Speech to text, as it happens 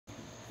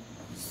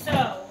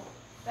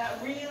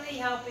really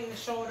helping the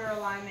shoulder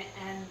alignment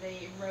and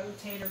the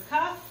rotator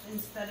cuff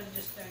instead of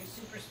just doing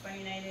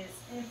supraspinatus,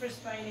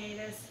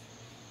 infraspinatus.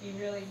 You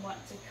really want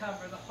to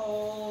cover the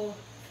whole,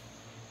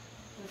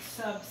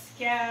 the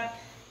subscap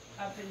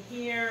up in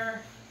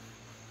here,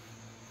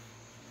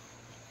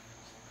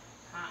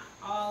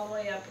 all the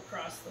way up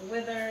across the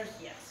withers.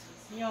 Yes,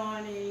 it's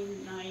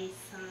yawning, nice.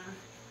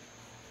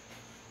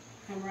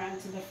 Come around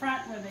to the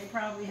front where they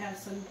probably have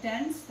some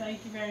dents.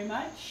 Thank you very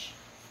much.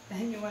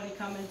 Then you want to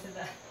come into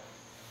the,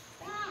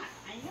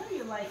 I know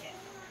you like it.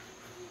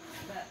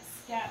 The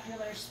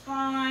scapular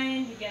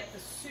spine, you get the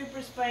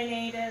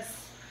supraspinatus.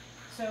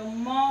 So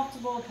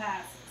multiple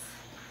passes.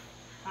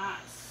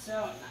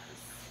 So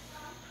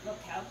nice.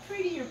 Look how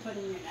pretty you're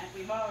putting your neck.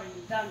 We've already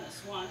done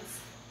this once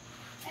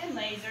and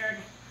lasered.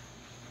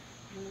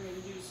 And we're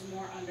going to do some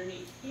more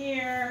underneath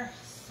here.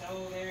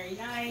 So very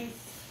nice.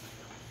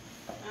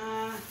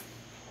 A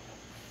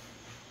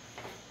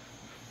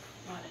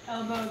lot of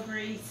elbow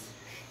grease.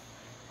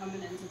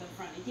 Coming into the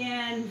front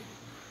again.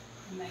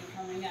 And then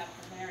coming up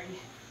the very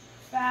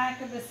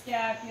back of the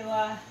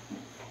scapula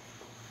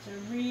to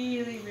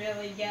really,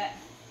 really get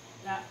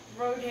that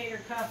rotator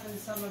cuff and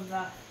some of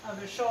the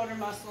other shoulder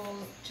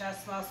muscles,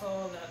 chest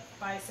muscle, the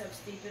biceps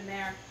deep in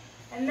there.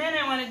 And then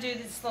I want to do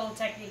this little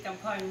technique I'm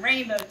calling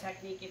rainbow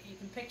technique, if you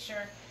can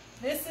picture.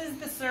 This is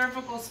the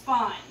cervical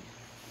spine.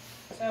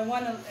 So I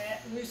want to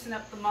loosen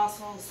up the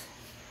muscles,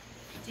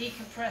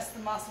 decompress the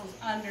muscles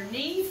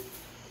underneath,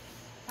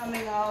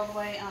 coming all the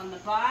way on the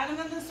bottom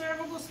of the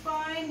cervical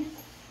spine.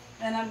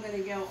 Then I'm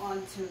going to go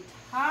onto the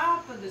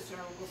top of the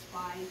cervical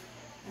spine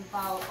and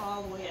follow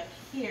all the way up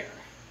here.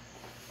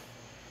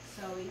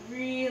 So we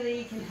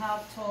really can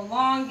help to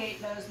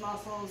elongate those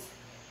muscles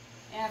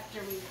after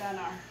we've done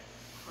our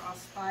cross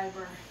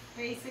fiber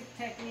basic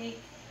technique.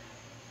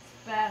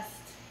 It's best.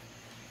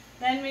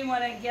 Then we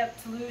want to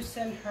get to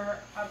loosen her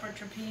upper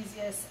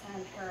trapezius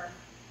and her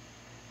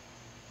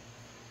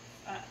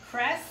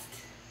crest.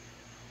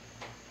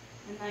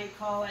 And I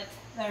call it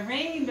the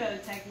rainbow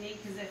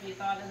technique, because if you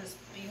thought of this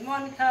being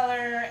one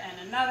color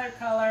and another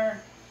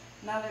color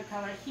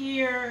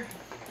here,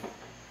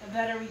 the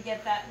better we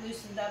get that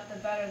loosened up, the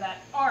better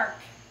that arc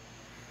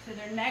to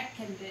their neck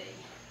can be.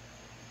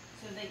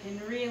 So they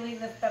can really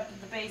lift up to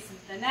the base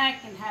of the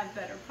neck and have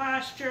better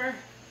posture.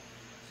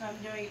 So I'm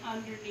doing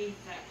underneath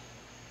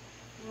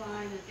that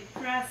line of the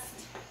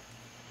crest,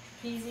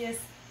 trapezius.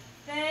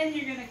 Then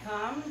you're going to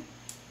come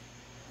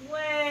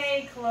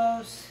way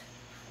close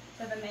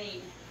to the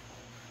mane.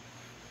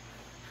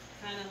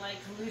 Kind of like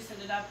to loosen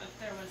it up if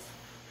there was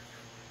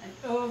an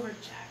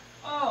overcheck.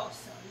 Oh,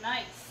 so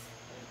nice.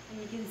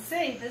 And you can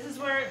see, this is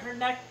where her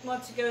neck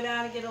wants to go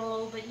down and get a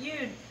little bit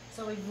hued.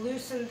 So we've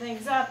loosened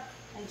things up,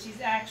 and she's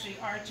actually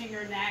arching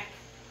her neck.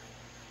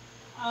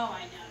 Oh,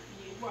 I know,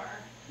 you were.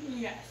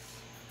 Yes.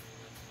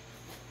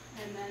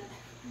 And then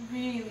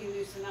really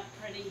loosen up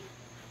pretty. So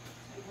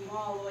we come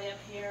all the way up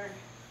here.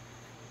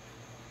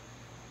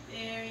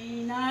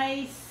 Very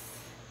nice.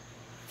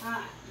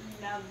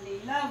 Lovely,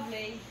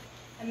 lovely.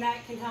 And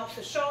that can help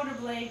the shoulder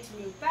blade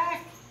to move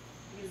back,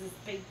 because this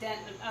big dent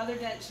and other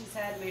dent she's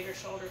had made her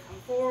shoulder come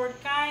forward,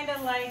 kind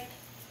of like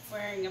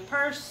wearing a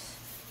purse.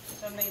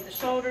 So it made the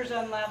shoulders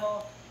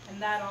unlevel,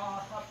 and that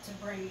all helped to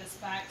bring this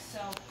back. So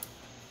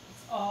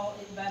it's all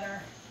in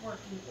better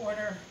working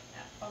order,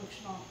 that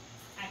functional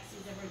axis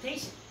of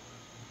rotation.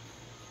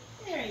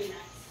 Very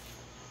nice.